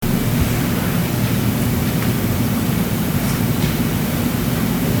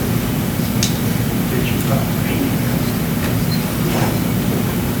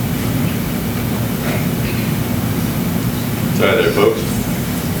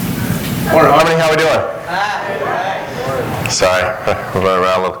how we doing? Sorry, we're running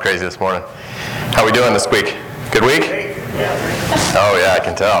around a little crazy this morning. How we doing this week? Good week? Oh yeah, I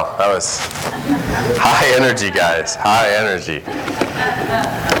can tell. That was high energy, guys. High energy.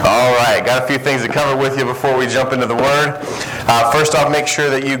 All right, got a few things to cover with you before we jump into the Word. First off, make sure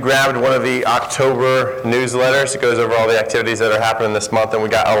that you grabbed one of the October newsletters. It goes over all the activities that are happening this month, and we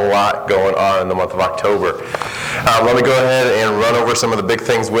got a lot going on in the month of October. Let me go ahead and run over some of the big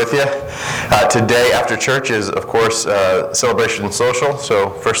things with you. Today after church is, of course, Celebration Social. So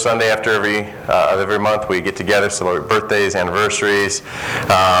first Sunday after every month, we get together, celebrate birthdays, anniversaries.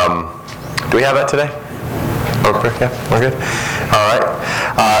 Do we have that today? Yeah, we're good. All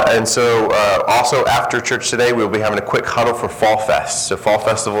right. And so also after church today, we'll be having a quick huddle for Fall Fest. So Fall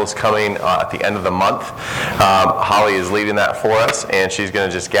Festival is coming at the end of the month. Holly is leading that for us, and she's going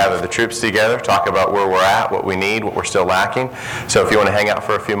to just gather the troops together, talk about where we're at, what we need, what we're still lacking. So if you want to hang out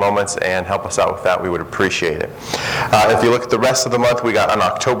for a few moments and help us out with that, we would appreciate it. If you look at the rest of the month, we got on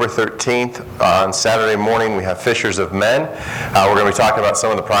October 13th, on Saturday morning, we have Fishers of Men. We're going to be talking about some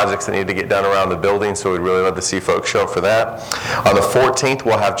of the projects that need to get done around the building, so we'd really love to see folks show up for that. On the 14th,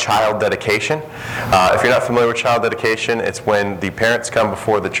 we'll have child dedication. If you're not familiar with child dedication, it's when the parents come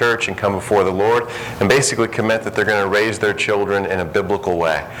before the church and come before the Lord and basically commit that they're going to raise their children in a biblical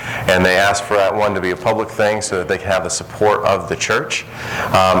way. And they ask for that one to be a public thing so that they can have the support of the church.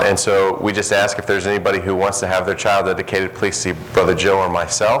 And so we just ask if there's anybody who wants to have their child dedicated, please see Brother Joe or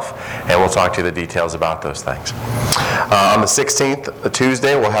myself, and we'll talk to you the details about those things. On the 16th, a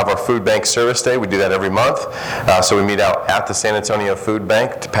Tuesday, we'll have our Food Bank Service Day. We do that every month. So we meet out at the San Antonio Food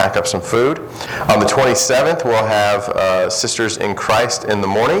Bank to pack up some food. On the 27th, we'll have Sisters in Christ in the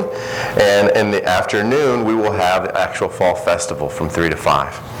morning. And in the afternoon, we will have the actual Fall Festival from 3 to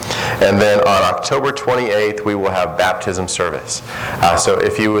 5. And then on October 28th, we will have baptism service. So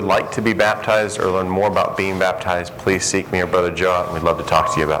if you would like to be baptized or learn more about being baptized, please seek me or Brother Joe out, and we'd love to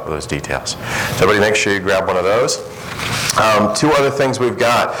talk to you about those details. So everybody make sure you grab one of those. Two other things we've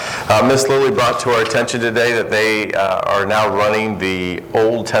got. Miss Lily brought to our attention today that they are now running the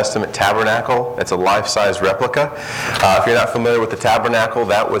Old Testament tabernacle. It's a life-size replica. If you're not familiar with the tabernacle,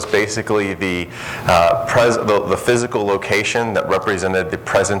 that was basically the physical location that represented the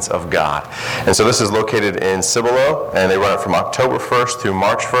presence of God. And so this is located in Cibolo, and they run it from October 1st through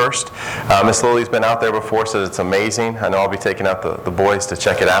March 1st. Miss Lily's been out there before, says it's amazing. I know I'll be taking out the boys to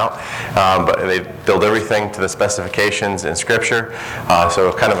check it out. But they build everything to the specifications in Scripture.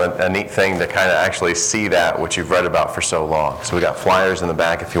 So kind of a neat thing to kind of actually see that, which you've read about for so long. So we got flyers in the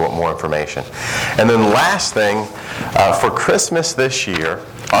back if you want more information. And then last thing, for Christmas this year,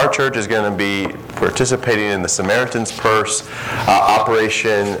 our church is going to be participating in the Samaritan's Purse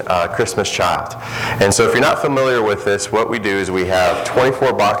Operation Christmas Child. And so if you're not familiar with this, what we do is we have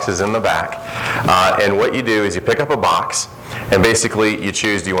 24 boxes in the back. And what you do is you pick up a box, and basically you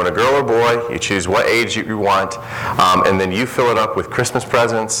choose, do you want a girl or boy? You choose what age you want, and then you fill it up with Christmas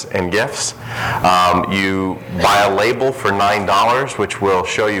presents and gifts. You buy a label for $9, which will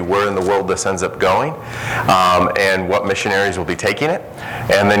show you where in the world this ends up going, and what missionaries will be taking it.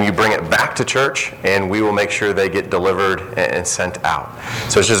 And then you bring it back to church, and we will make sure they get delivered and sent out.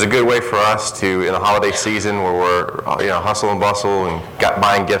 So it's just a good way for us to, in the holiday season where we're hustle and bustle and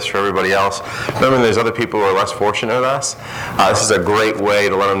buying gifts for everybody else, remember there's other people who are less fortunate than us. This is a great way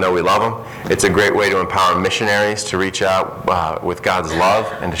to let them know we love them. It's a great way to empower missionaries to reach out with God's love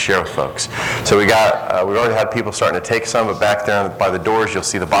and to share with folks. So we've already had people starting to take some, but back there by the doors you'll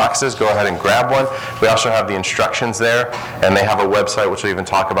see the boxes. Go ahead and grab one. We also have the instructions there, and they have a website which will even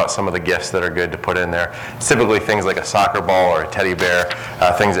talk about some of the gifts that are good to put in there. It's typically things like a soccer ball or a teddy bear,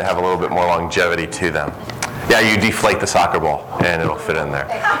 things that have a little bit more longevity to them. Yeah, you deflate the soccer ball, and it'll fit in there.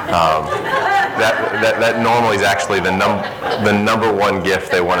 That normally is actually the number one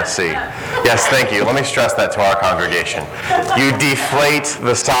gift they want to see. Yes, thank you. Let me stress that to our congregation. You deflate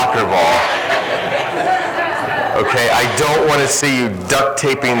the soccer ball. Okay, I don't want to see you duct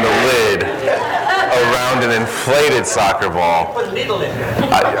taping the lid around an inflated soccer ball. Put a needle in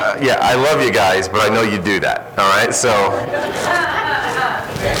there. Yeah, I love you guys, but I know you do that. All right, so.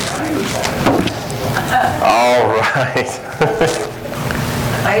 All right.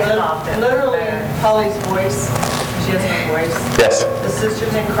 I literally, Holly's voice, she has no voice. Yes. The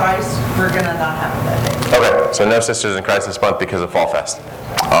Sisters in Christ, we're going to not have it that day. Okay, so no Sisters in Christ this month because of Fall Fest.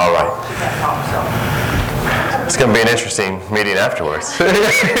 All right. It's going to be an interesting meeting afterwards.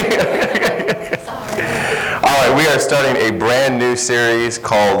 All right, we are starting a brand new series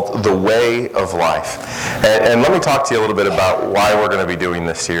called The Way of Life. And let me talk to you a little bit about why we're going to be doing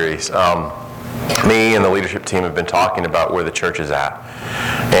this series. me and the leadership team have been talking about where the church is at.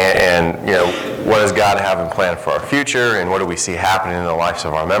 And what does God have in plan for our future, and what do we see happening in the lives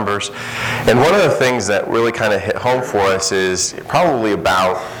of our members? And one of the things that really kind of hit home for us is probably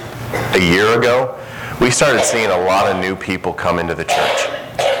about a year ago, we started seeing a lot of new people come into the church.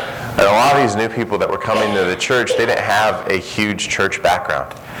 And a lot of these new people that were coming to the church, they didn't have a huge church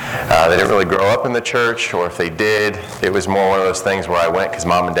background. They didn't really grow up in the church, or if they did, it was more one of those things where I went because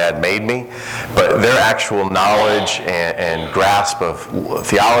mom and dad made me. But their actual knowledge and grasp of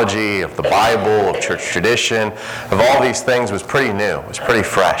theology, of the Bible, of church tradition, of all these things was pretty new. It was pretty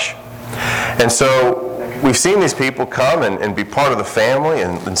fresh. And so we've seen these people come and be part of the family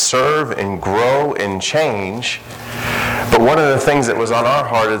and serve and grow and change. But one of the things that was on our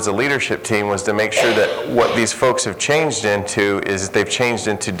heart as a leadership team was to make sure that what these folks have changed into is they've changed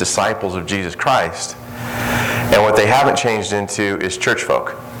into disciples of Jesus Christ. And what they haven't changed into is church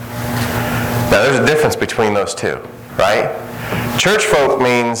folk. Now there's a difference between those two, right? Church folk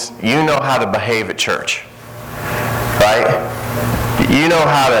means you know how to behave at church, right? You know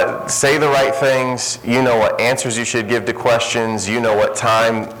how to say the right things. You know what answers you should give to questions. You know what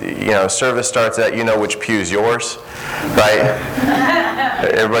time service starts at. You know which pew's yours, right?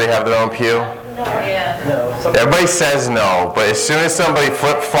 Everybody have their own pew? Yeah. Everybody says no, but as soon as somebody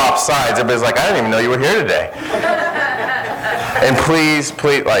flip-flops sides, everybody's like, I didn't even know you were here today. And please,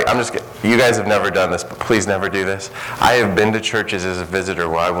 you guys have never done this, but please never do this. I have been to churches as a visitor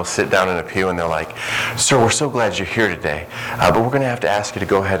where I will sit down in a pew and they're like, sir, we're so glad you're here today, but we're going to have to ask you to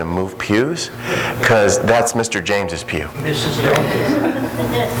go ahead and move pews because that's Mr. James's pew.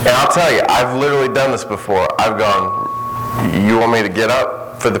 And I'll tell you, I've literally done this before. I've gone, you want me to get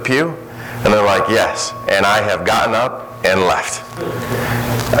up for the pew? And they're like, yes. And I have gotten up and left.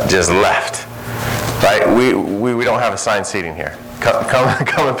 Just left. Right? We don't have assigned seating here.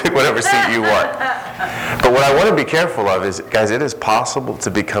 Come and pick whatever seat you want. But what I want to be careful of is, guys, it is possible to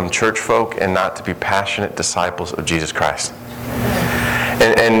become church folk and not to be passionate disciples of Jesus Christ.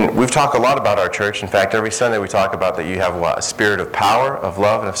 And we've talked a lot about our church. In fact, every Sunday we talk about that you have a spirit of power, of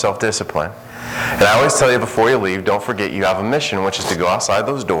love, and of self-discipline. And I always tell you before you leave, don't forget you have a mission, which is to go outside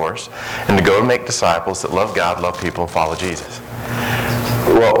those doors and to go and make disciples that love God, love people, and follow Jesus.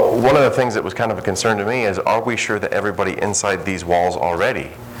 Well, one of the things that was kind of a concern to me is, are we sure that everybody inside these walls already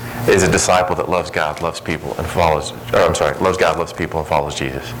is a disciple that loves God, loves people, and loves God, loves people, and follows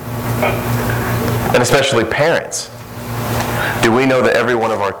Jesus? And especially parents. Do we know that every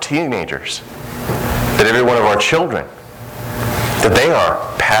one of our teenagers, that every one of our children, that they are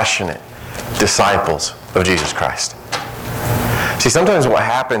passionate disciples of Jesus Christ? See, sometimes what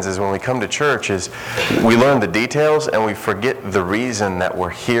happens is when we come to church is we learn the details and we forget the reason that we're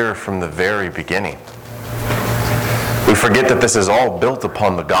here from the very beginning. We forget that this is all built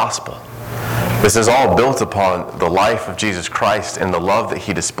upon the gospel. This is all built upon the life of Jesus Christ and the love that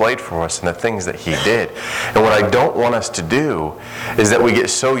He displayed for us and the things that He did. And what I don't want us to do is that we get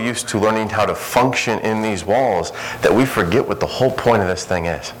so used to learning how to function in these walls that we forget what the whole point of this thing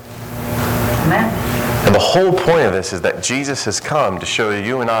is. Amen. And the whole point of this is that Jesus has come to show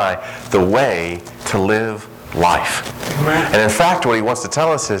you and I the way to live life. Amen. And in fact, what He wants to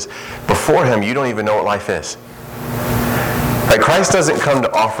tell us is, before Him, you don't even know what life is. Right? Christ doesn't come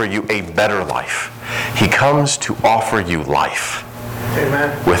to offer you a better life. He comes to offer you life.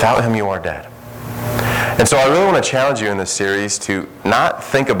 Amen. Without Him, you are dead. And so I really want to challenge you in this series to not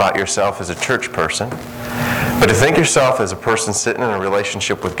think about yourself as a church person, but to think yourself as a person sitting in a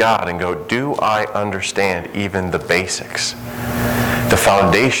relationship with God and go, do I understand even the basics, the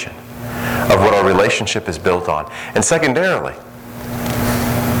foundation of what our relationship is built on? And secondarily,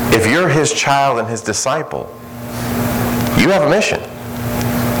 if you're His child and His disciple, you have a mission.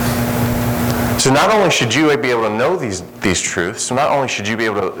 So not only should you be able to know these truths, so not only should you be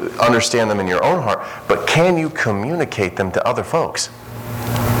able to understand them in your own heart, but can you communicate them to other folks?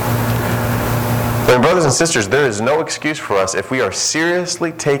 But brothers and sisters, there is no excuse for us if we are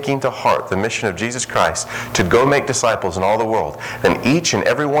seriously taking to heart the mission of Jesus Christ to go make disciples in all the world, then each and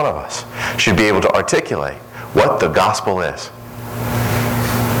every one of us should be able to articulate what the gospel is.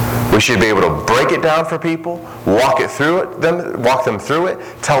 We should be able to break it down for people, walk them through it,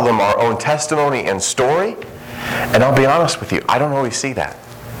 tell them our own testimony and story. And I'll be honest with you, I don't always see that.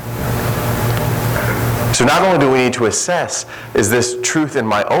 So not only do we need to assess, is this truth in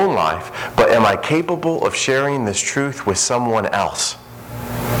my own life, but am I capable of sharing this truth with someone else?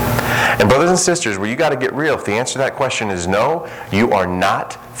 And brothers and sisters, where you got to get real, if the answer to that question is no, you are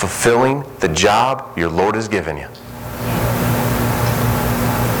not fulfilling the job your Lord has given you.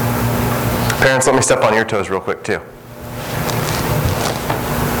 Parents, let me step on your toes real quick too.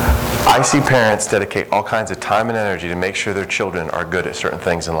 I see parents dedicate all kinds of time and energy to make sure their children are good at certain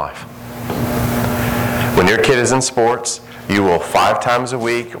things in life. When your kid is in sports, you will 5 times a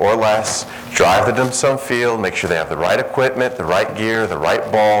week or less drive them to some field, make sure they have the right equipment, the right gear, the right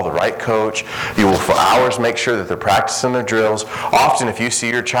ball, the right coach. You will for hours make sure that they're practicing their drills. Often if you see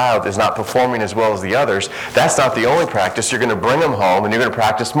your child is not performing as well as the others, that's not the only practice. You're going to bring them home and you're going to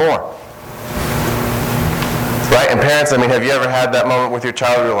practice more. Right? And parents, have you ever had that moment with your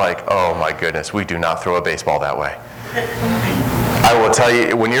child where you're like, oh my goodness, we do not throw a baseball that way? I will tell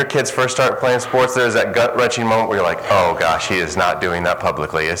you, when your kids first start playing sports, there's that gut-wrenching moment where you're like, oh gosh, he is not doing that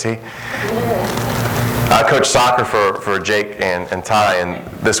publicly, is he? I coached soccer for Jake and Ty, and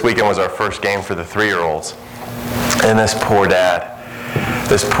this weekend was our first game for the 3-year-olds. And this poor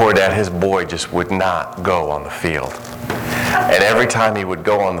dad, his boy just would not go on the field. And every time he would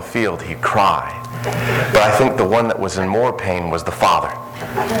go on the field, he'd cry. But I think the one that was in more pain was the father.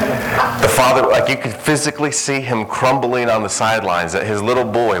 The father, like you could physically see him crumbling on the sidelines that his little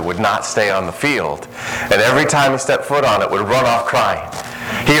boy would not stay on the field. And every time he stepped foot on it, would run off crying.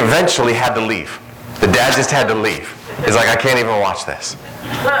 He eventually had to leave. The dad just had to leave. He's like, I can't even watch this.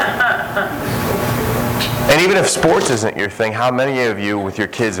 And even if sports isn't your thing, how many of you with your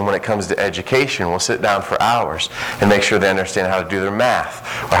kids, and when it comes to education, will sit down for hours and make sure they understand how to do their math,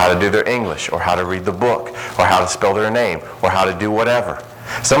 or how to do their English, or how to read the book, or how to spell their name, or how to do whatever?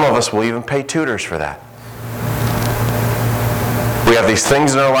 Some of us will even pay tutors for that. We have these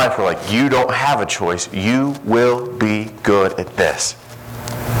things in our life where like, you don't have a choice. You will be good at this.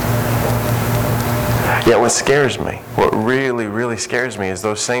 Yet what scares me, what really, really scares me is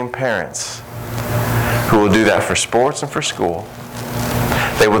those same parents who will do that for sports and for school.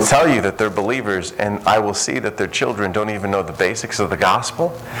 They will tell you that they're believers, and I will see that their children don't even know the basics of the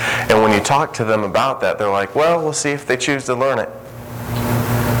gospel. And when you talk to them about that, they're like, well, we'll see if they choose to learn it.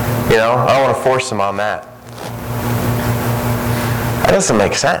 I don't want to force them on that. That doesn't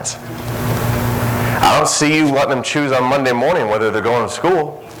make sense. I don't see you letting them choose on Monday morning whether they're going to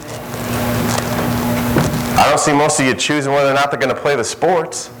school. I don't see most of you choosing whether or not they're going to play the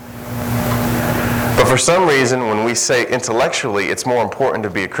sports. But for some reason, when we say intellectually it's more important to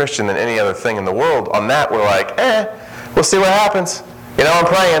be a Christian than any other thing in the world, on that we're like, we'll see what happens. I'm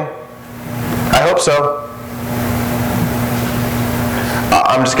praying. I hope so.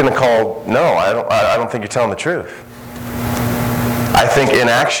 I'm just going to call, no, I don't think you're telling the truth. I think in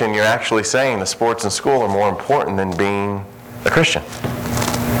action you're actually saying the sports and school are more important than being a Christian.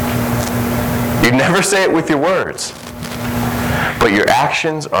 You never say it with your words. But your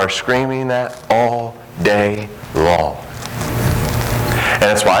actions are screaming that all day long. And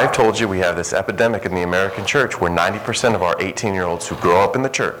that's why I've told you we have this epidemic in the American church where 90% of our 18-year-olds who grow up in the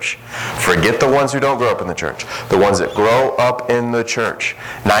church, forget the ones who don't grow up in the church, the ones that grow up in the church,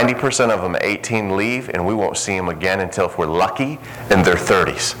 90% of them at 18 leave, and we won't see them again until, if we're lucky, in their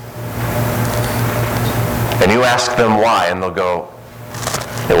 30s. And you ask them why, and they'll go,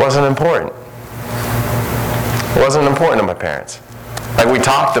 it wasn't important. It wasn't important to my parents. Like, we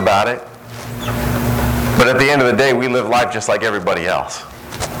talked about it, but at the end of the day, we live life just like everybody else.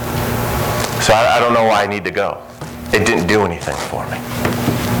 So I don't know why I need to go. It didn't do anything for me.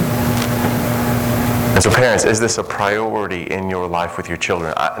 And so parents, is this a priority in your life with your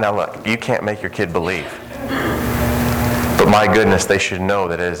children? Now look, you can't make your kid believe. But my goodness, they should know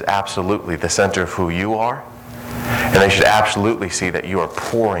that it is absolutely the center of who you are. And they should absolutely see that you are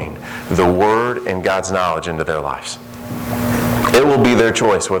pouring the Word and God's knowledge into their lives. It will be their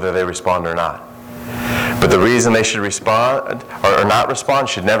choice whether they respond or not. But the reason they should respond or not respond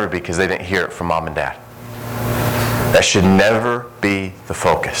should never be because they didn't hear it from mom and dad. That should never be the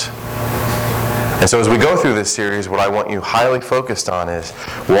focus. And so as we go through this series, what I want you highly focused on is,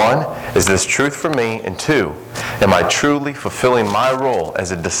 1, is this truth for me? And 2, am I truly fulfilling my role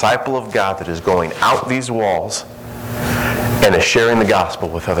as a disciple of God that is going out these walls and is sharing the gospel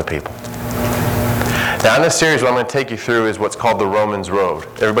with other people? Now in this series, what I'm going to take you through is what's called the Romans Road.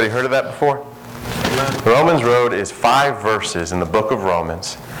 Everybody heard of that before? The Romans Road is 5 verses in the book of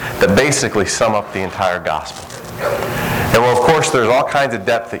Romans that basically sum up the entire gospel. And well, of course, there's all kinds of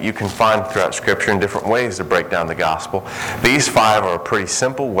depth that you can find throughout Scripture in different ways to break down the gospel. These 5 are a pretty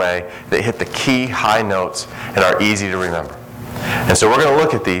simple way that hit the key high notes and are easy to remember. And so we're going to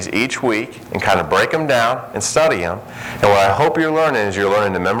look at these each week and kind of break them down and study them. And what I hope you're learning is you're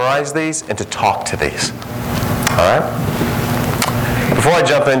learning to memorize these and to talk to these. All right? Before I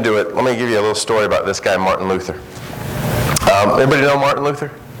jump into it, let me give you a little story about this guy, Martin Luther. Everybody know Martin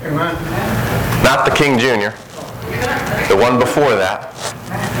Luther? Amen. Not the King Jr., the one before that.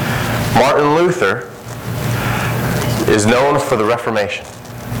 Martin Luther is known for the Reformation.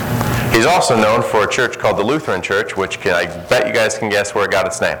 He's also known for a church called the Lutheran Church, which I bet you guys can guess where it got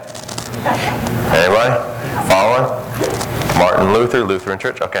its name. Anybody? Following? Martin Luther, Lutheran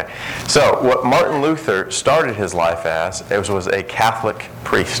Church? Okay. So what Martin Luther started his life as was a Catholic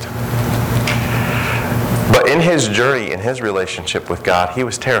priest. But in his journey, in his relationship with God, he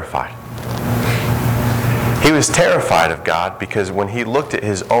was terrified. He was terrified of God because when he looked at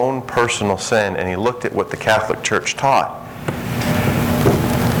his own personal sin and he looked at what the Catholic Church taught,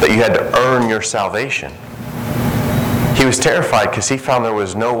 that you had to earn your salvation, he was terrified because he found there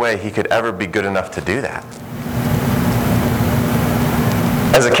was no way he could ever be good enough to do that.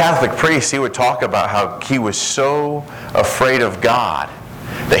 As a Catholic priest, he would talk about how he was so afraid of God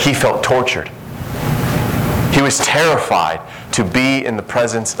that he felt tortured. He was terrified to be in the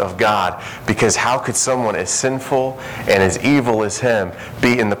presence of God because how could someone as sinful and as evil as him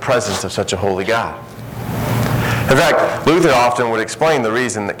be in the presence of such a holy God? In fact, Luther often would explain the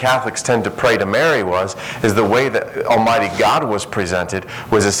reason that Catholics tend to pray to Mary is the way that Almighty God was presented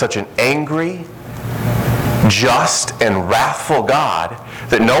was as such an angry, just, and wrathful God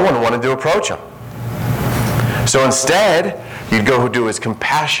that no one wanted to approach him. So instead, you'd go to his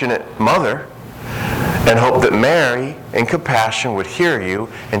compassionate mother and hope that Mary, in compassion, would hear you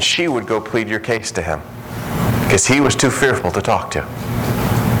and she would go plead your case to him because he was too fearful to talk to.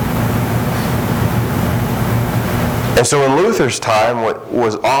 And so in Luther's time, what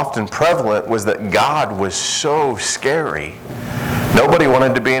was often prevalent was that God was so scary, nobody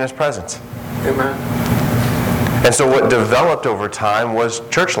wanted to be in his presence. Amen. And so what developed over time was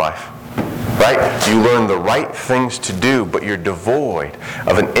church life. Right? You learn the right things to do, but you're devoid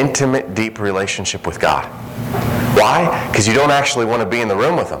of an intimate, deep relationship with God. Why? Because you don't actually want to be in the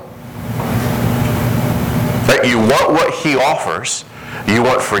room with him. Right? You want what he offers. You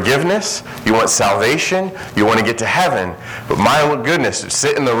want forgiveness. You want salvation. You want to get to heaven. But my goodness,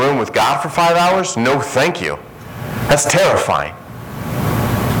 sit in the room with God for 5 hours? No, thank you. That's terrifying.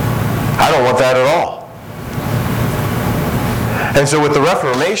 I don't want that at all. And so with the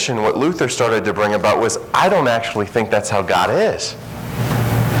Reformation, what Luther started to bring about was, I don't actually think that's how God is.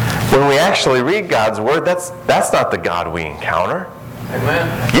 When we actually read God's Word, that's not the God we encounter.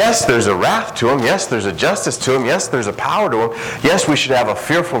 Amen. Yes, there's a wrath to him. Yes, there's a justice to him. Yes, there's a power to him. Yes, we should have a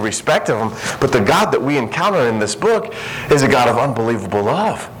fearful respect of him. But the God that we encounter in this book is a God of unbelievable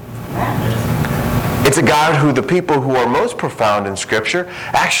love. It's a God who the people who are most profound in Scripture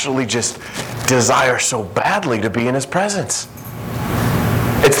actually just desire so badly to be in his presence.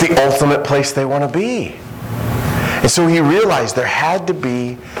 It's the ultimate place they want to be. And so he realized there had to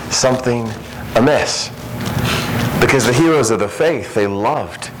be something amiss. Because the heroes of the faith, they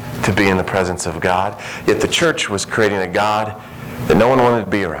loved to be in the presence of God. Yet the church was creating a God that no one wanted to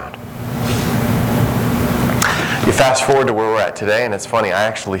be around. You fast forward to where we're at today, and it's funny, I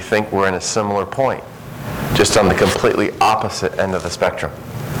actually think we're in a similar point. Just on the completely opposite end of the spectrum.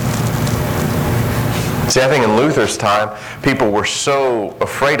 See, I think in Luther's time, people were so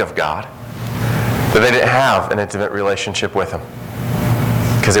afraid of God that they didn't have an intimate relationship with him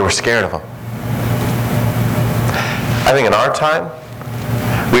because they were scared of him. I think in our time,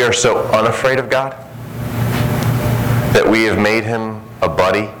 we are so unafraid of God that we have made him a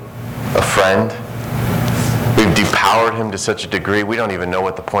buddy, a friend. We've depowered him to such a degree we don't even know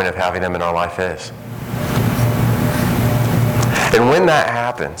what the point of having him in our life is. And when that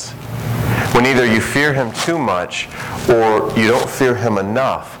happens, when either you fear him too much or you don't fear him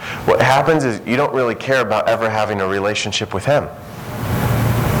enough, what happens is you don't really care about ever having a relationship with him.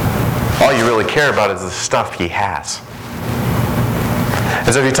 All you really care about is the stuff he has.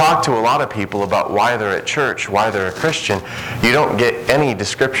 And so if you talk to a lot of people about why they're at church, why they're a Christian, you don't get any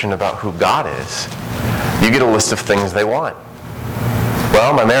description about who God is. You get a list of things they want.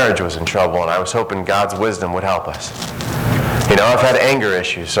 Well, my marriage was in trouble and I was hoping God's wisdom would help us. You know, I've had anger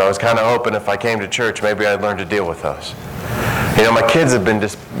issues, so I was kind of hoping if I came to church, maybe I'd learn to deal with those. You know, my kids have been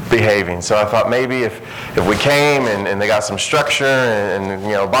misbehaving, so I thought maybe if we came and they got some structure and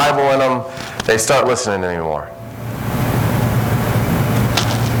you know, Bible in them, they'd start listening to me more.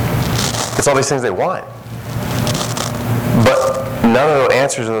 It's all these things they want. But none of the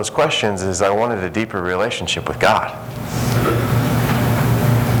answers to those questions is I wanted a deeper relationship with God.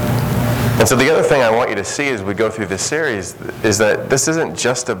 And so the other thing I want you to see as we go through this series is that this isn't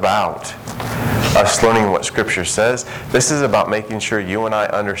just about us learning what Scripture says. This is about making sure you and I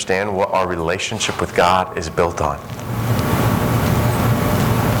understand what our relationship with God is built on.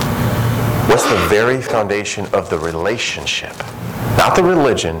 What's the very foundation of the relationship? Not the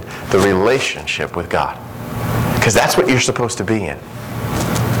religion, the relationship with God. Because that's what you're supposed to be in.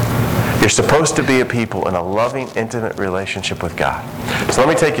 You're supposed to be a people in a loving, intimate relationship with God. So let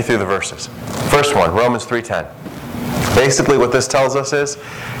me take you through the verses. First one, Romans 3:10. Basically what this tells us is,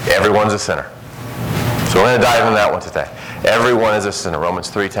 everyone's a sinner. So we're going to dive into that one today. Everyone is a sinner, Romans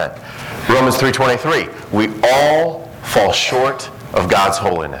 3:10. Romans 3:23, we all fall short of God's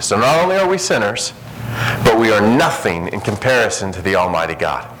holiness. So not only are we sinners, but we are nothing in comparison to the Almighty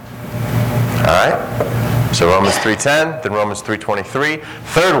God. All right? So Romans 3:10, then Romans 3:23.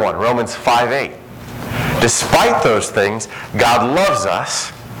 Third one, Romans 5:8. Despite those things, God loves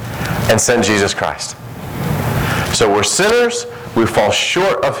us and sent Jesus Christ. So we're sinners, we fall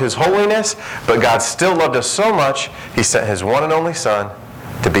short of His holiness, but God still loved us so much, He sent His one and only Son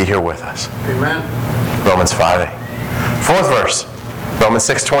to be here with us. Amen. Romans 5:8. Fourth verse, Romans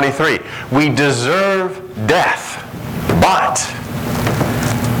 6:23. We deserve death, but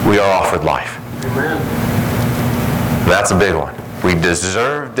we are offered life. Amen. That's a big one. We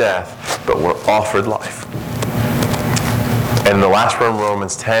deserve death, but we're offered life. And the last one,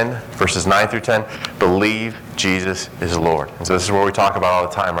 Romans 10, verses 9 through 10, believe Jesus is Lord. And so this is where we talk about all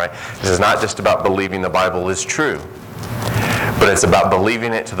the time, right? This is not just about believing the Bible is true, but it's about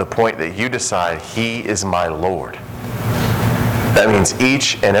believing it to the point that you decide He is my Lord. That means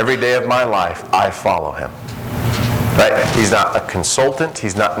each and every day of my life, I follow Him. Right? He's not a consultant.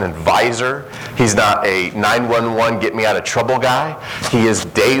 He's not an advisor. He's not a 911 get me out of trouble guy. He is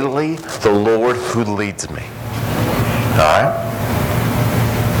daily the Lord who leads me. All right?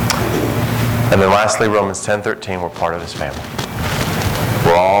 And then lastly, Romans 10:13, we're part of His family.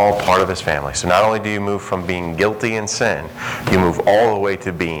 We're all part of His family. So not only do you move from being guilty in sin, you move all the way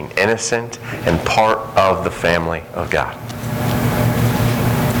to being innocent and part of the family of God.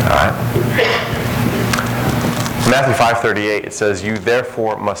 All right? Matthew 5:38, it says, you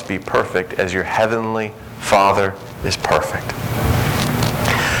therefore must be perfect as your heavenly Father is perfect.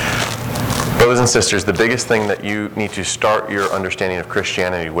 Brothers and sisters, the biggest thing that you need to start your understanding of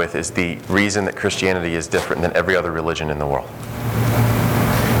Christianity with is the reason that Christianity is different than every other religion in the world.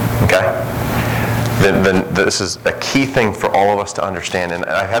 Okay? Then this is a key thing for all of us to understand. And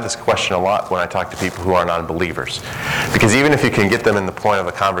I've had this question a lot when I talk to people who are non-believers. Because even if you can get them in the point of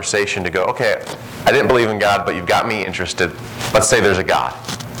a conversation to go, okay, I didn't believe in God, but you've got me interested. Let's say there's a God.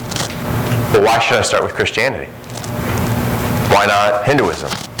 Well, why should I start with Christianity? Why not Hinduism,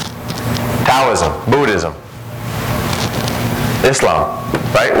 Taoism, Buddhism, Islam,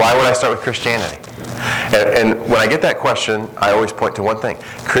 right? Why would I start with Christianity? And when I get that question, I always point to one thing.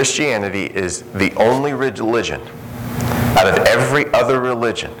 Christianity is the only religion out of every other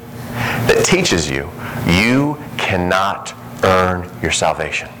religion that teaches you cannot earn your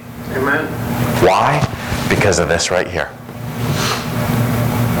salvation. Amen. Why? Because of this right here.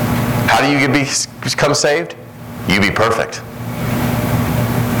 How do you become saved? You be perfect.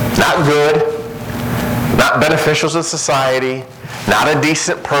 Not good, not beneficial to society, not a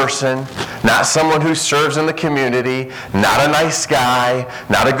decent person, not someone who serves in the community, not a nice guy,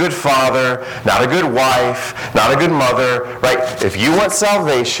 not a good father, not a good wife, not a good mother, right? If you want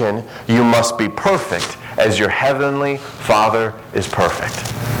salvation, you must be perfect as your heavenly Father is perfect.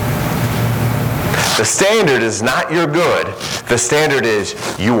 The standard is not you're good. The standard is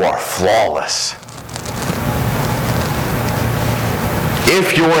you are flawless.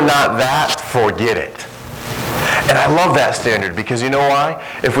 If you're not that, forget it. And I love that standard because you know why?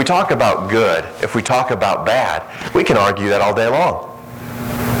 If we talk about good, if we talk about bad, we can argue that all day long.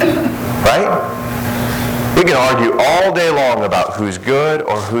 Right? We can argue all day long about who's good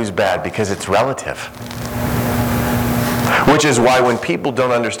or who's bad because it's relative. Which is why when people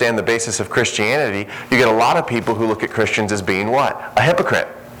don't understand the basis of Christianity, you get a lot of people who look at Christians as being what? A hypocrite.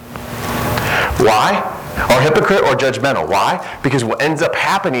 Why? Or hypocrite or judgmental. Why? Because what ends up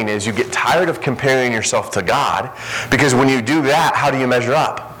happening is you get tired of comparing yourself to God, because when you do that, how do you measure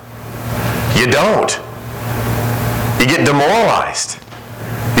up? You don't. You get demoralized.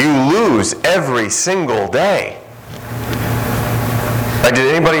 You lose every single day. Like,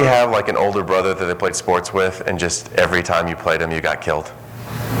 did anybody have like an older brother that they played sports with and just every time you played him you got killed?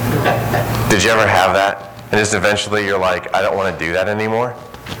 Did you ever have that? And just eventually you're like, I don't want to do that anymore?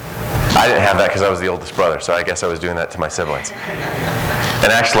 I didn't have that because I was the oldest brother, so I guess I was doing that to my siblings.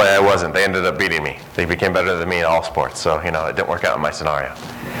 And actually I wasn't. They ended up beating me. They became better than me in all sports, so it didn't work out in my scenario.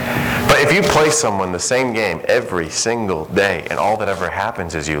 But if you play someone the same game every single day and all that ever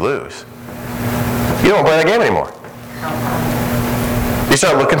happens is you lose, you don't play that game anymore. You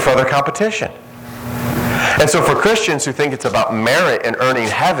start looking for other competition. And so for Christians who think it's about merit and earning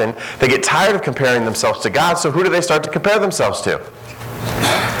heaven, they get tired of comparing themselves to God, so who do they start to compare themselves to?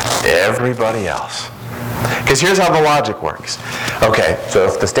 Everybody else. Because here's how the logic works. Okay, so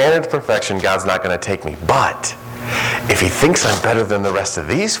if the standard of perfection, God's not going to take me. But if he thinks I'm better than the rest of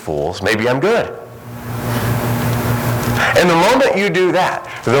these fools, maybe I'm good. And the moment you do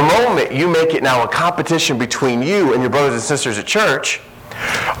that, the moment you make it now a competition between you and your brothers and sisters at church,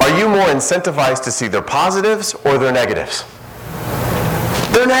 are you more incentivized to see their positives or their negatives?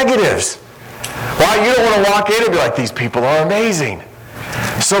 They're negatives. Why? You don't want to walk in and be like, these people are amazing.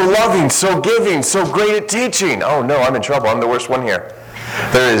 So loving, so giving, so great at teaching. Oh no, I'm in trouble. I'm the worst one here.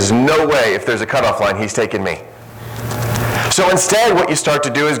 There is no way, if there's a cutoff line, he's taking me. So instead, what you start to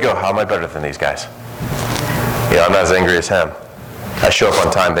do is go, how am I better than these guys? I'm not as angry as him. I show up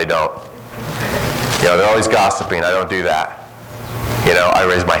on time, they don't. They're always gossiping. I don't do that. I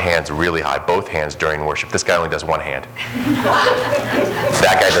raise my hands really high, both hands during worship. This guy only does one hand.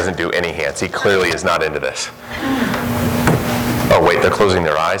 That guy doesn't do any hands. He clearly is not into this. Oh, wait, they're closing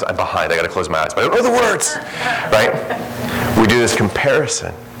their eyes? I'm behind. I got to close my eyes. But I don't know the words. Right? We do this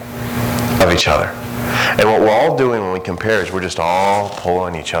comparison of each other. And what we're all doing when we compare is we're just all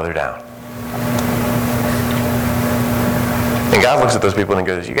pulling each other down. And God looks at those people and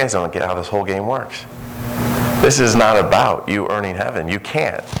goes, you guys don't get how this whole game works. This is not about you earning heaven. You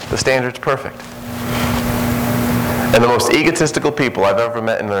can't. The standard's perfect. And the most egotistical people I've ever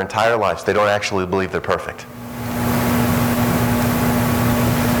met in their entire lives, they don't actually believe they're perfect.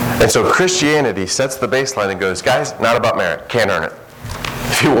 And so Christianity sets the baseline and goes, guys, not about merit. Can't earn it.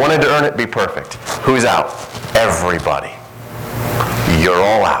 If you wanted to earn it, be perfect. Who's out? Everybody. You're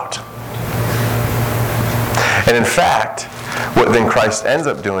all out. And in fact, what then Christ ends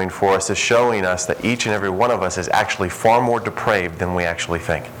up doing for us is showing us that each and every one of us is actually far more depraved than we actually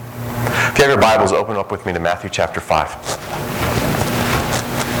think. If you have your Bibles, open up with me to Matthew chapter 5.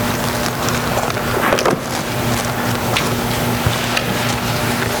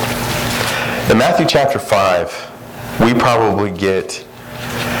 In Matthew chapter 5, we probably get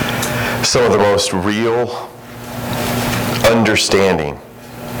some of the most real understanding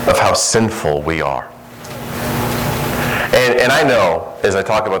of how sinful we are. And I know, as I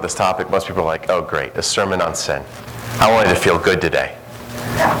talk about this topic, most people are like, oh great, a sermon on sin. I wanted to feel good today.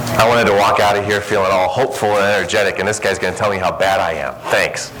 I wanted to walk out of here feeling all hopeful and energetic, and this guy's going to tell me how bad I am.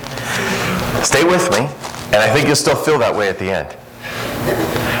 Thanks. Stay with me, and I think you'll still feel that way at the end.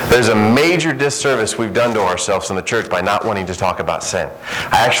 There's a major disservice we've done to ourselves in the church by not wanting to talk about sin.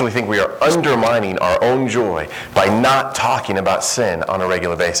 I actually think we are undermining our own joy by not talking about sin on a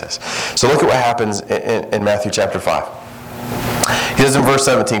regular basis. So look at what happens in Matthew chapter 5. He says in verse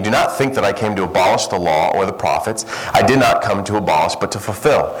 17, do not think that I came to abolish the law or the prophets. I did not come to abolish, but to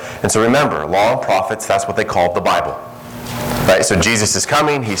fulfill. And so remember, law and prophets, that's what they called the Bible. Right? So Jesus is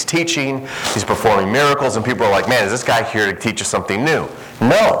coming, he's teaching, he's performing miracles, and people are like, man, is this guy here to teach us something new?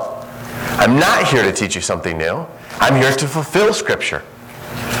 No, I'm not here to teach you something new. I'm here to fulfill Scripture.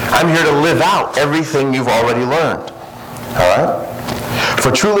 I'm here to live out everything you've already learned. All right?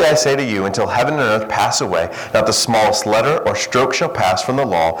 For truly I say to you, until heaven and earth pass away, not the smallest letter or stroke shall pass from the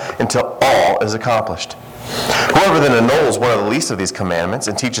law until all is accomplished. Whoever then annuls one of the least of these commandments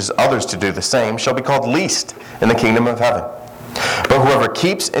and teaches others to do the same shall be called least in the kingdom of heaven. But whoever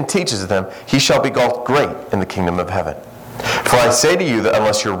keeps and teaches them, he shall be called great in the kingdom of heaven. For I say to you that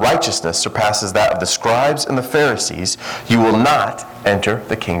unless your righteousness surpasses that of the scribes and the Pharisees, you will not enter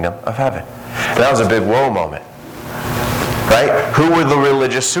the kingdom of heaven. And that was a big whoa moment. Right? Who were the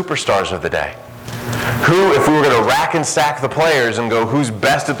religious superstars of the day? Who, if we were going to rack and stack the players and go who's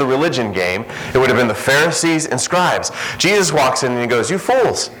best at the religion game, it would have been the Pharisees and scribes. Jesus walks in and he goes, you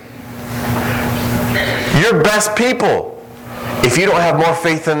fools. You're best people. If you don't have more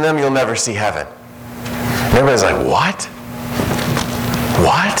faith in them, you'll never see heaven. And everybody's like, what?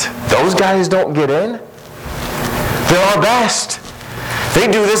 What? Those guys don't get in? They're our best. They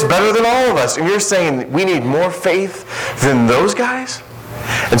do this better than all of us. And you're saying we need more faith than those guys?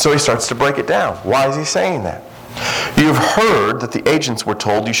 And so he starts to break it down. Why is he saying that? You have heard that the ancients were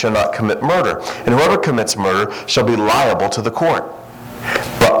told you shall not commit murder, and whoever commits murder shall be liable to the court.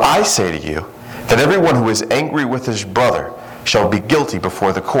 But I say to you that everyone who is angry with his brother shall be guilty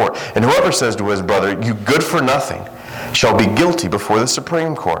before the court. And whoever says to his brother, you good for nothing, shall be guilty before the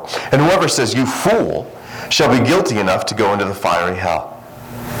Supreme Court. And whoever says, you fool, shall be guilty enough to go into the fiery hell.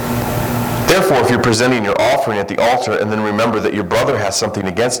 Therefore, if you're presenting your offering at the altar and then remember that your brother has something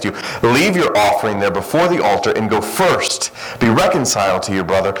against you, leave your offering there before the altar and go first, be reconciled to your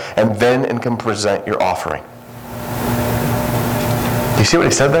brother, and then can present your offering. Do you see what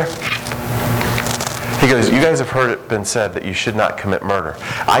he said there? He goes, you guys have heard it been said that you should not commit murder.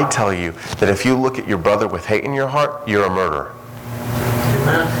 I tell you that if you look at your brother with hate in your heart, you're a murderer.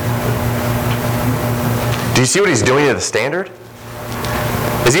 Do you see what he's doing to the standard?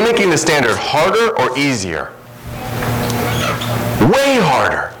 Is he making the standard harder or easier? Way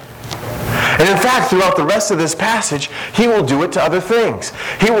harder. And in fact, throughout the rest of this passage, he will do it to other things.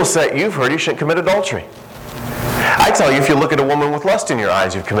 He will say, you've heard you shouldn't commit adultery. I tell you, if you look at a woman with lust in your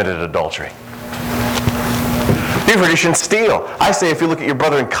eyes, you've committed adultery. You've heard you shouldn't steal. I say, if you look at your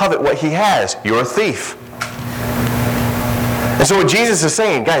brother and covet what he has, you're a thief. And so what Jesus is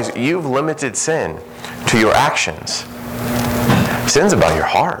saying, guys, you've limited sin to your actions. Sin's about your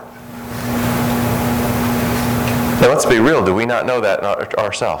heart. Now let's be real. Do we not know that in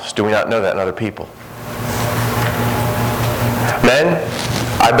ourselves? Do we not know that in other people? Men,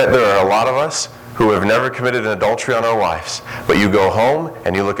 I bet there are a lot of us who have never committed an adultery on our wives. But you go home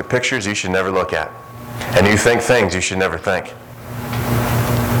and you look at pictures you should never look at. And you think things you should never think.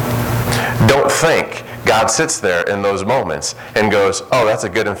 Don't think God sits there in those moments and goes, oh, that's a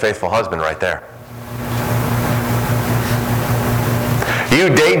good and faithful husband right there. You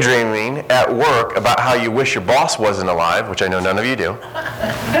daydreaming at work about how you wish your boss wasn't alive, which I know none of you do,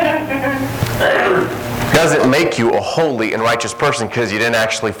 doesn't make you a holy and righteous person because you didn't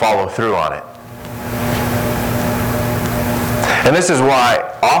actually follow through on it. And this is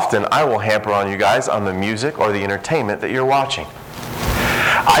why often I will hamper on you guys on the music or the entertainment that you're watching.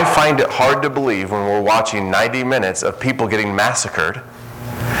 I find it hard to believe when we're watching 90 minutes of people getting massacred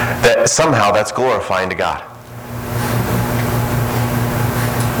that somehow that's glorifying to God.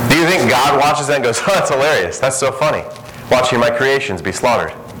 Do you think God watches that and goes, oh, that's hilarious, that's so funny, watching my creations be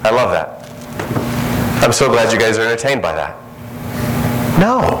slaughtered? I love that. I'm so glad you guys are entertained by that.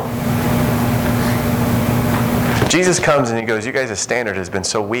 No. Jesus comes and he goes, you guys' standard has been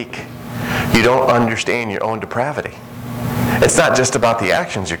so weak. You don't understand your own depravity. It's not just about the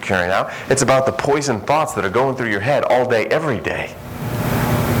actions you're carrying out. It's about the poison thoughts that are going through your head all day, every day.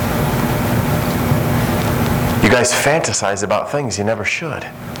 You guys fantasize about things you never should.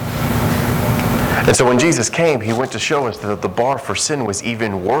 And so when Jesus came, he went to show us that the bar for sin was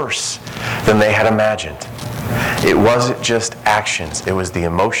even worse than they had imagined. It wasn't just actions. It was the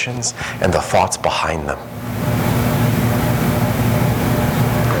emotions and the thoughts behind them.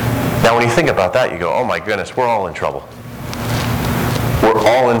 Now when you think about that, you go, oh my goodness, we're all in trouble. We're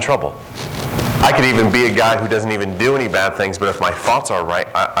all in trouble. I could even be a guy who doesn't even do any bad things, but if my thoughts are right,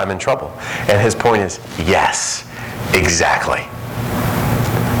 I'm in trouble. And his point is, yes, exactly.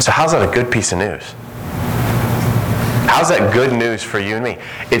 So how's that a good piece of news? How's that good news for you and me?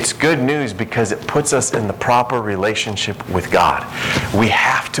 It's good news because it puts us in the proper relationship with God. We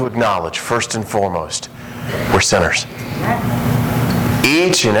have to acknowledge, first and foremost, we're sinners.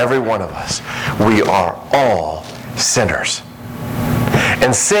 Each and every one of us, we are all sinners.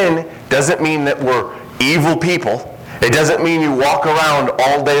 And sin doesn't mean that we're evil people. It doesn't mean you walk around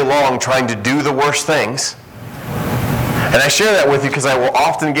all day long trying to do the worst things. And I share that with you because I will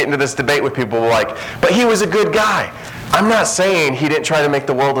often get into this debate with people like, but he was a good guy. I'm not saying he didn't try to make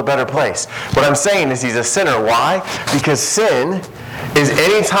the world a better place. What I'm saying is he's a sinner. Why? Because sin is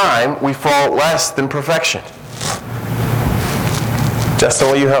any time we fall less than perfection. Justin,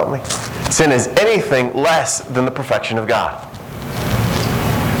 will you help me? Sin is anything less than the perfection of God.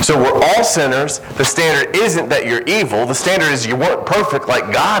 So we're all sinners. The standard isn't that you're evil. The standard is you weren't perfect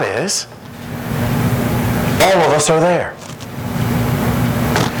like God is. All of us are there.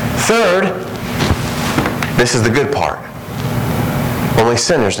 Third, this is the good part. Only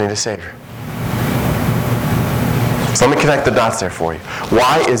sinners need a Savior. So let me connect the dots there for you.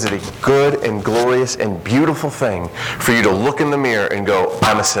 Why is it a good and glorious and beautiful thing for you to look in the mirror and go,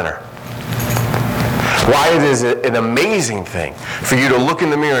 I'm a sinner? Why is it an amazing thing for you to look in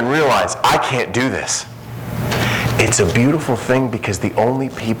the mirror and realize, I can't do this? It's a beautiful thing because the only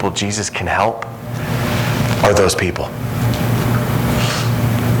people Jesus can help are those people.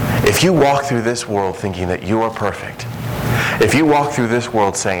 If you walk through this world thinking that you are perfect, if you walk through this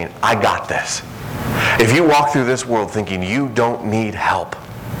world saying, I got this, if you walk through this world thinking you don't need help,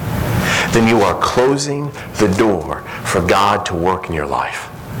 then you are closing the door for God to work in your life.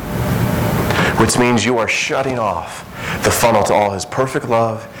 Which means you are shutting off the funnel to all His perfect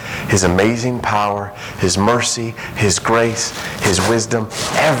love, His amazing power, His mercy, His grace, His wisdom,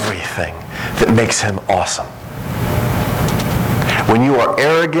 everything that makes Him awesome. When you are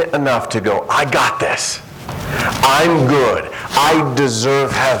arrogant enough to go, I got this, I'm good, I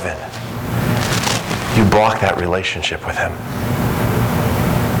deserve heaven, you block that relationship with Him.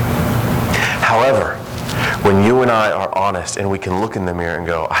 However, when you and I are honest and we can look in the mirror and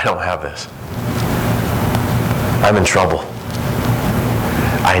go, I don't have this. I'm in trouble.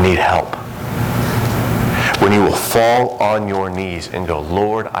 I need help. When you will fall on your knees and go,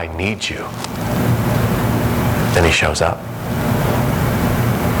 Lord, I need you, then He shows up.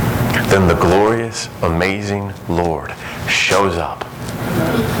 then the glorious, amazing Lord shows up.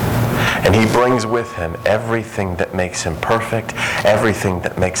 And he brings with him everything that makes him perfect, everything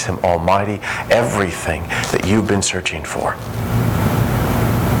that makes him almighty, everything that you've been searching for.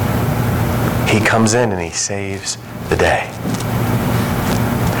 He comes in and he saves the day.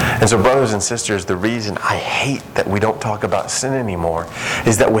 And so, brothers and sisters, the reason I hate that we don't talk about sin anymore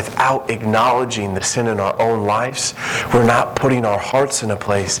is that without acknowledging the sin in our own lives, we're not putting our hearts in a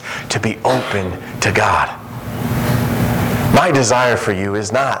place to be open to God. My desire for you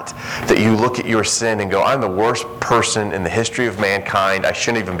is not that you look at your sin and go, I'm the worst person in the history of mankind. I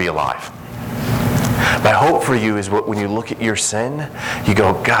shouldn't even be alive. My hope for you is when you look at your sin, you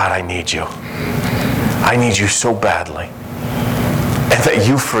go, God, I need you. I need you so badly. And that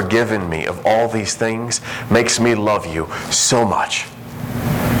you've forgiven me of all these things makes me love you so much.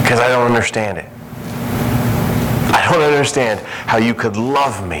 Because I don't understand it. I don't understand how you could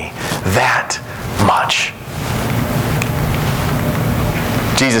love me that much.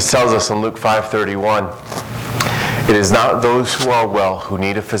 Jesus tells us in Luke 5:31, it is not those who are well who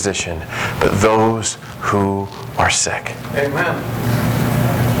need a physician, but those who are sick. Amen.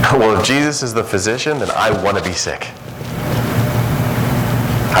 Well, if Jesus is the physician, then I want to be sick.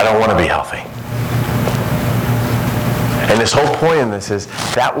 I don't want to be healthy. And this whole point in this is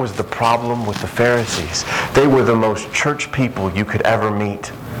that was the problem with the Pharisees. They were the most church people you could ever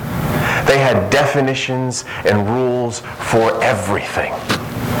meet. They had definitions and rules for everything.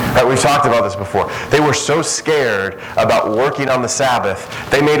 Right, we've talked about this before. They were so scared about working on the Sabbath,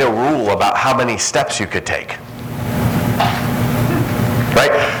 they made a rule about how many steps you could take.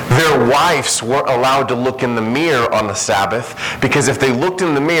 Right? Their wives weren't allowed to look in the mirror on the Sabbath because if they looked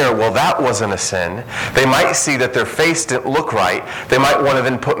in the mirror, well, that wasn't a sin. They might see that their face didn't look right. They might want to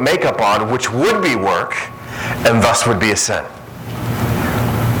then put makeup on, which would be work, and thus would be a sin.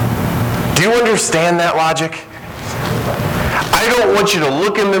 Do you understand that logic? I don't want you to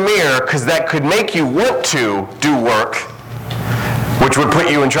look in the mirror because that could make you want to do work, which would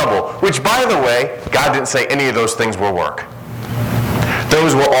put you in trouble. Which, by the way, God didn't say any of those things were work.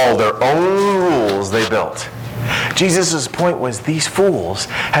 Those were all their own rules they built. Jesus' point was these fools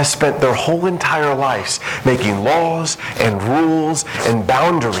have spent their whole entire lives making laws and rules and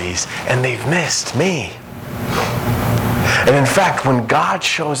boundaries, and they've missed me. And in fact, when God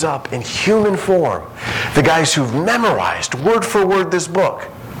shows up in human form, the guys who've memorized word for word this book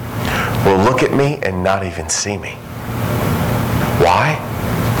will look at me and not even see me. Why?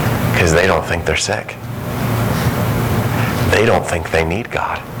 Because they don't think they're sick. They don't think they need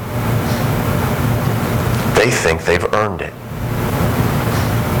God. They think they've earned it.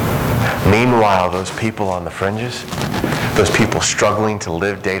 Meanwhile, those people on the fringes, those people struggling to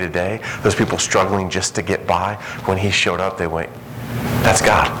live day to day, those people struggling just to get by, when he showed up, they went, that's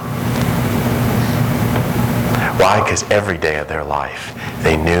God. Why? Because every day of their life,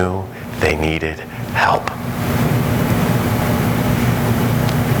 they knew they needed help.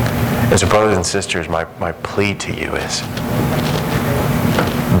 And so, brothers and sisters, my plea to you is,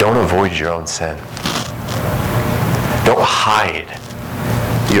 don't avoid your own sin. Don't hide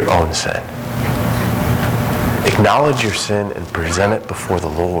your own sin. Acknowledge your sin and present it before the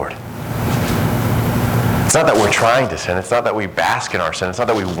Lord. It's not that we're trying to sin. It's not that we bask in our sin. It's not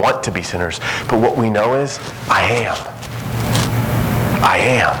that we want to be sinners. But what we know is, I am. I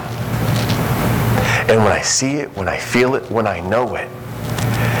am. And when I see it, when I feel it, when I know it,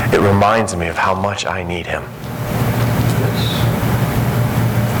 it reminds me of how much I need him.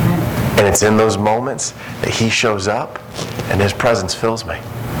 And it's in those moments that he shows up and his presence fills me.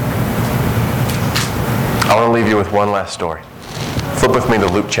 I want to leave you with one last story. Flip with me to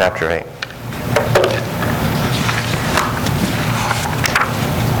Luke chapter 8.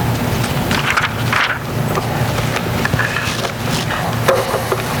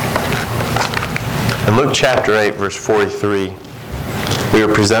 In Luke chapter 8, verse 43, we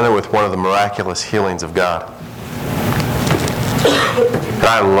are presented with one of the miraculous healings of God. And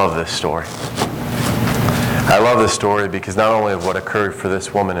I love this story. I love this story because not only of what occurred for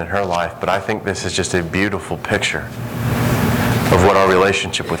this woman in her life, but I think this is just a beautiful picture of what our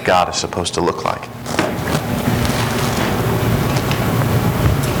relationship with God is supposed to look like.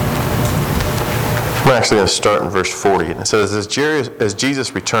 I'm actually going to start in verse 40. And it says, as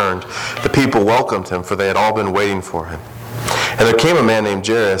Jesus returned, the people welcomed him, for they had all been waiting for him. And there came a man named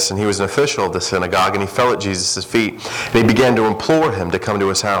Jairus, and he was an official of the synagogue, and he fell at Jesus' feet, and he began to implore him to come to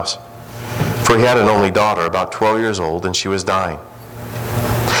his house. For he had an only daughter, about 12 years old, and she was dying.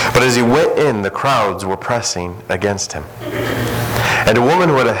 But as he went in, the crowds were pressing against him. And And a woman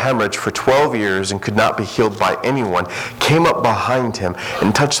who had a hemorrhage for 12 years and could not be healed by anyone came up behind him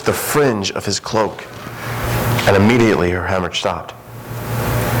and touched the fringe of his cloak. And immediately her hemorrhage stopped.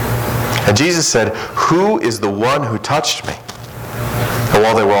 And Jesus said, "Who is the one who touched me?" And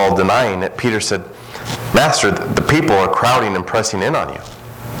while they were all denying it, Peter said, "Master, the people are crowding and pressing in on you."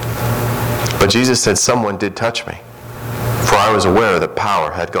 But Jesus said, "Someone did touch me, for I was aware that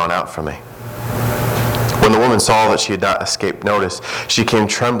power had gone out from me." When the woman saw that she had not escaped notice, she came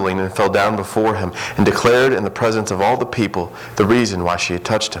trembling and fell down before him and declared in the presence of all the people the reason why she had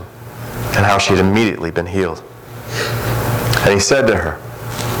touched him and how she had immediately been healed. And he said to her,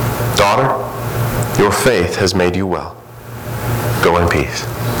 "Daughter, your faith has made you well. Go in peace."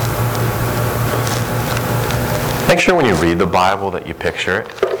 Make sure when you read the Bible that you picture it.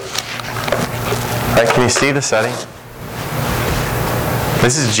 Right, can you see the setting?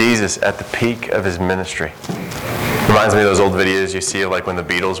 This is Jesus at the peak of his ministry. Reminds me of those old videos you see of like when the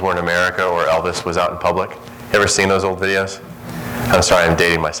Beatles were in America or Elvis was out in public. You ever seen those old videos? I'm sorry, I'm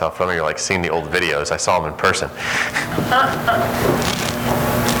dating myself. Some of you are like seeing the old videos. I saw them in person.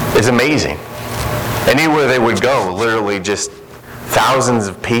 It's amazing. Anywhere they would go, literally just thousands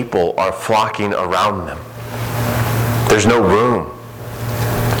of people are flocking around them. There's no room.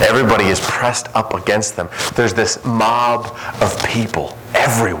 Everybody is pressed up against them. There's this mob of people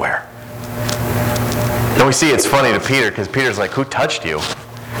everywhere. And we see it's funny to Peter because Peter's like, "Who touched you?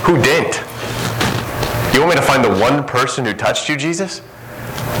 Who didn't? You want me to find the one person who touched you, Jesus?"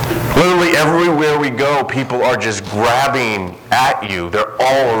 Literally everywhere we go, people are just grabbing at you. They're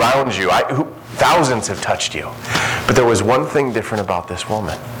all around you. Thousands have touched you. But there was one thing different about this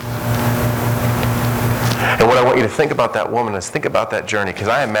woman. And what I want you to think about that woman is think about that journey, because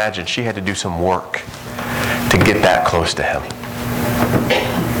I imagine she had to do some work to get that close to him.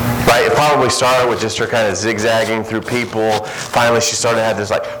 Right? It probably started with just her kind of zigzagging through people. Finally, she started to have this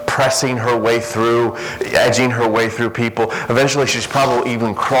like pressing her way through, edging her way through people. Eventually, she's probably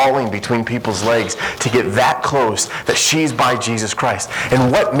even crawling between people's legs to get that close that she's by Jesus Christ.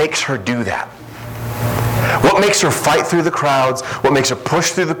 And what makes her do that? What makes her fight through the crowds? What makes her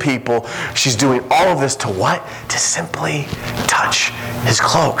push through the people? She's doing all of this to what? To simply touch his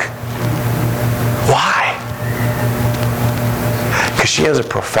cloak. Why? Because she has a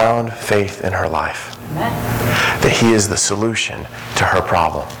profound faith in her life. Amen. That he is the solution to her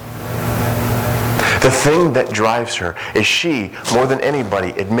problem. The thing that drives her is she, more than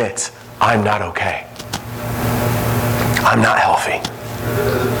anybody, admits, "I'm not okay. I'm not healthy.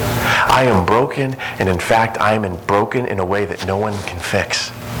 I am broken, and in fact, I am broken in a way that no one can fix."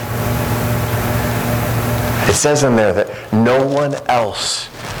 It says in there that no one else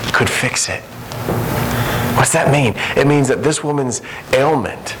could fix it. What's that mean? It means that this woman's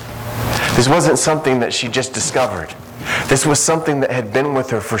ailment, this wasn't something that she just discovered. This was something that had been with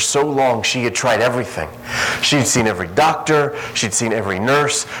her for so long. She had tried everything. She'd seen every doctor. She'd seen every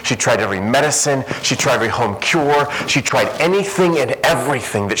nurse. She tried every medicine. She tried every home cure. She tried anything and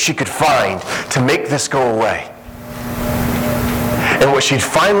everything that she could find to make this go away. And what she'd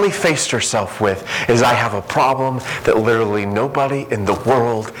finally faced herself with is, "I have a problem that literally nobody in the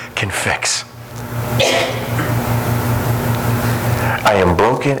world can fix. I am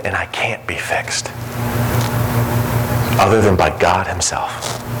broken and I can't be fixed other than by God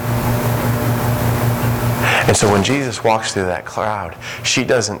himself." And so when Jesus walks through that crowd, she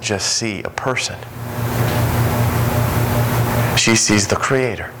doesn't just see a person. She sees the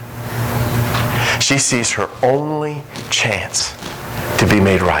Creator. She sees her only chance to be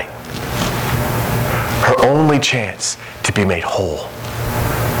made right. Her only chance to be made whole.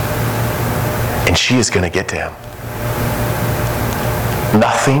 And she is going to get to him.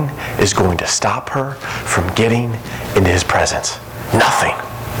 Nothing is going to stop her from getting into his presence. Nothing.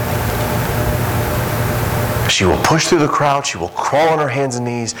 She will push through the crowd. She will crawl on her hands and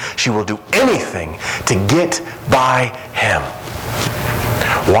knees. She will do anything to get by him.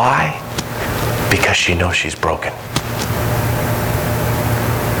 Why? Because she knows she's broken.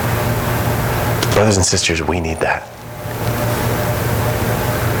 Brothers and sisters, we need that.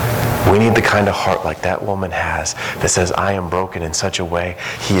 We need the kind of heart like that woman has that says, "I am broken in such a way,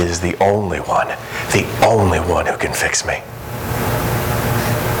 he is the only one who can fix me.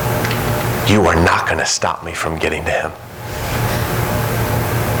 You are not going to stop me from getting to him.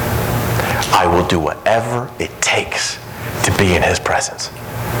 I will do whatever it takes to be in his presence."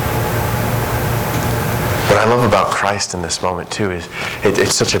 What I love about Christ in this moment too is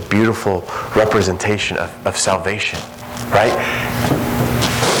it's such a beautiful representation of salvation, right?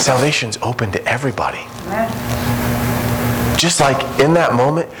 Salvation's open to everybody. Just like in that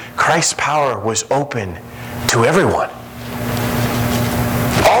moment, Christ's power was open to everyone.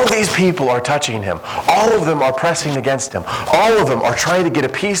 All these people are touching him. All of them are pressing against him. All of them are trying to get a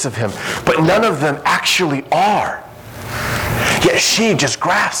piece of him, but none of them actually are. Yet she just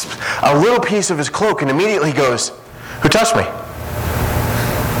grasps a little piece of his cloak and immediately goes, "Who touched me?"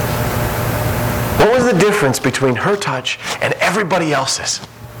 What was the difference between her touch and everybody else's?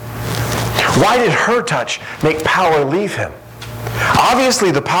 Why did her touch make power leave him?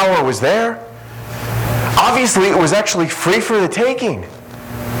 Obviously the power was there. Obviously it was actually free for the taking.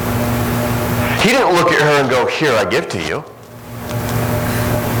 He didn't look at her and go, "Here, I give to you."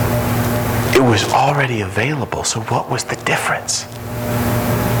 It was already available, so what was the difference?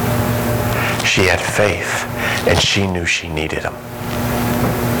 She had faith, and she knew she needed him.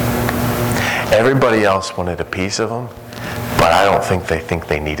 Everybody else wanted a piece of him, but I don't think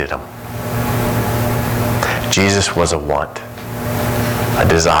they needed him. Jesus was a want, a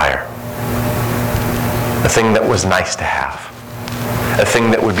desire, a thing that was nice to have, a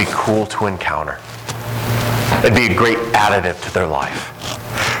thing that would be cool to encounter. It'd be a great additive to their life.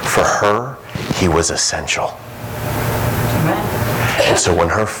 For her, he was essential. And so when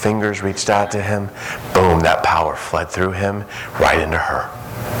her fingers reached out to him, boom, that power fled through him right into her.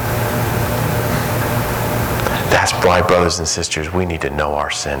 That's why, brothers and sisters, we need to know our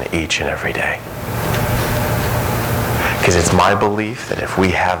sin each and every day. Because it's my belief that if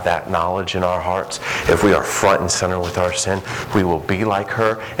we have that knowledge in our hearts, if we are front and center with our sin, we will be like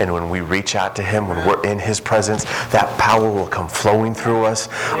her. And when we reach out to him, when we're in his presence, that power will come flowing through us,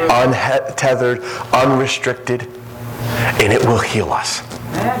 untethered, unrestricted, and it will heal us.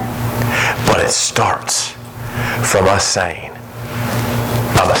 But it starts from us saying,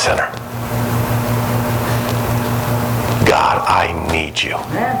 "I'm a sinner. God, I need you.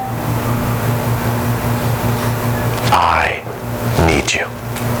 I need you."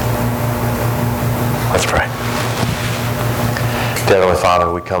 Let's pray. Dear Heavenly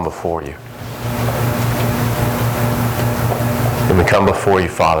Father, we come before you. And we come before you,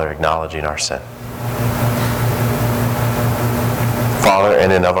 Father, acknowledging our sin. Father,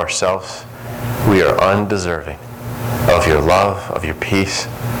 in and of ourselves, we are undeserving of your love, of your peace,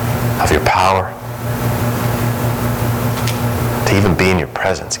 of your power, to even be in your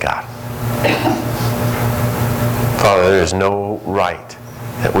presence, God. Father, there is no right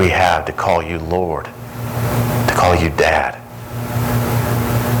that we have to call you Lord, to call you Dad.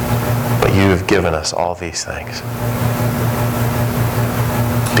 But you have given us all these things.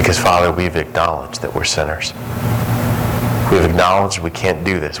 Because, Father, we've acknowledged that we're sinners. We've acknowledged we can't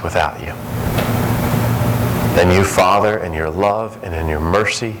do this without you. And you, Father, in your love and in your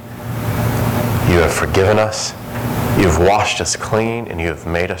mercy, you have forgiven us, you have washed us clean, and you have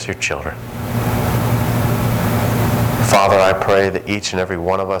made us your children. Father, I pray that each and every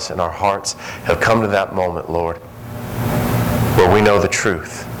one of us in our hearts have come to that moment, Lord, where we know the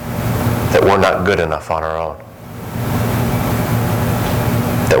truth, that we're not good enough on our own.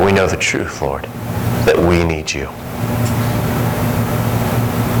 That we know the truth, Lord, that we need you.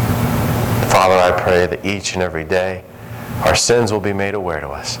 Father, I pray that each and every day our sins will be made aware to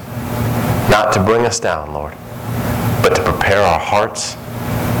us. Not to bring us down, Lord, but to prepare our hearts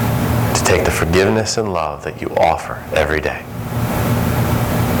to take the forgiveness and love that you offer every day.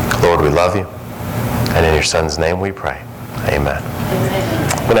 Lord, we love you. And in your Son's name we pray. Amen.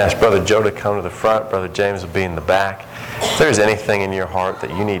 I'm going to ask Brother Joe to come to the front. Brother James will be in the back. If there's anything in your heart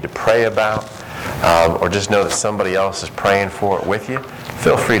that you need to pray about, or just know that somebody else is praying for it with you,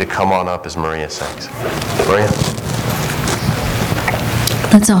 feel free to come on up as Maria sings. Maria?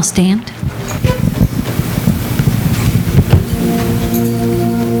 Let's all stand.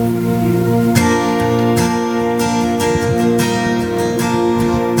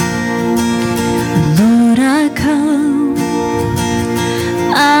 Lord, I come,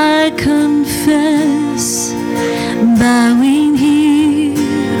 I confess, bowing here,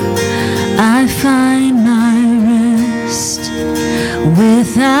 I find my rest.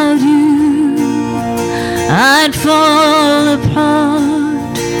 Without you, I'd fall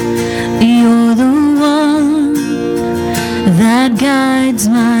apart. You're the one that guides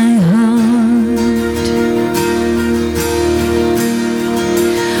my heart.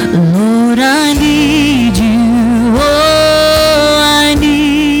 Lord, I need you. Oh, I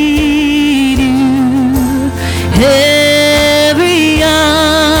need you. Every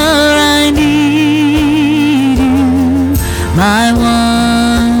hour I need you. My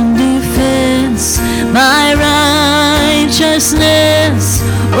one defense, my righteousness.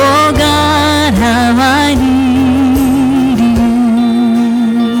 Oh God, how I need you.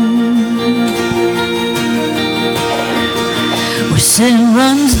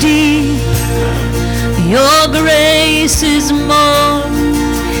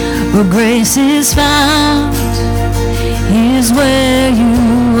 where grace is found is where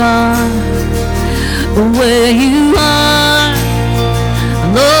you are, where you are.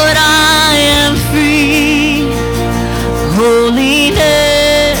 Lord, I am free.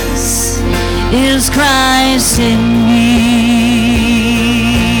 Holiness is Christ in me.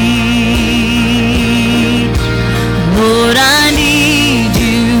 Lord, I need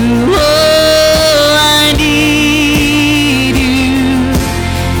you. Oh, I need you.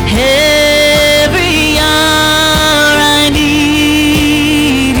 Every hour I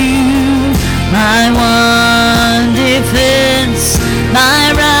need you. My one defense,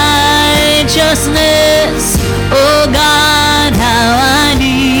 my righteousness. Oh God, how I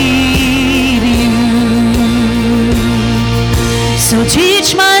need you. So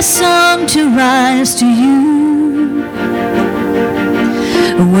teach my song to rise to you.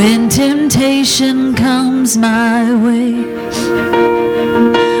 When temptation comes my way,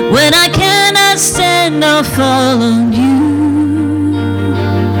 when I cannot stand or fall on you,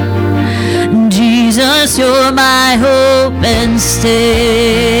 Jesus, you're my hope and stay.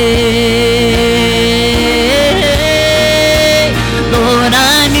 Lord,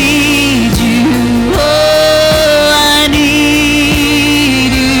 I need you. Oh, I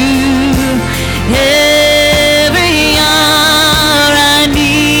need you. Every hour I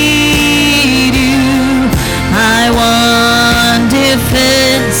need you. My one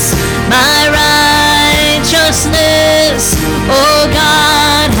defense, my righteousness. Oh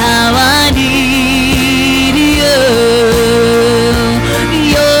God, how I need you.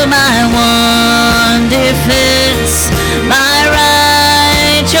 You're my one defense, my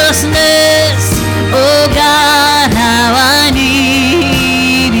righteousness. Oh God, how I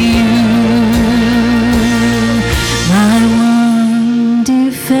need you. My one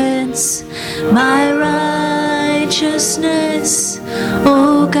defense, my righteousness.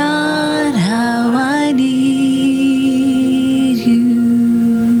 Oh God, how I need you.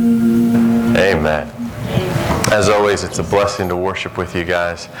 Amen. As always, it's a blessing to worship with you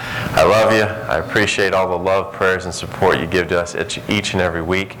guys. I love you. I appreciate all the love, prayers, and support you give to us each and every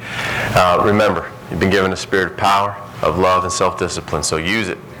week. Remember, you've been given a spirit of power, of love, and self-discipline, so use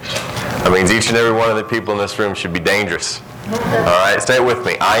it. That means each and every one of the people in this room should be dangerous. All right? Say it with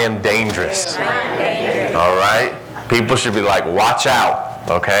me. I am dangerous. All right? People should be like, watch out.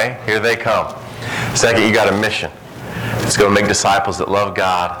 Okay? Here they come. Second, you got a mission. It's going to make disciples that love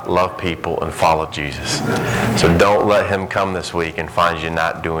God, love people, and follow Jesus. So don't let him come this week and find you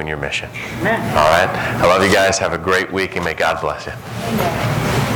not doing your mission. All right? I love you guys. Have a great week, and may God bless you.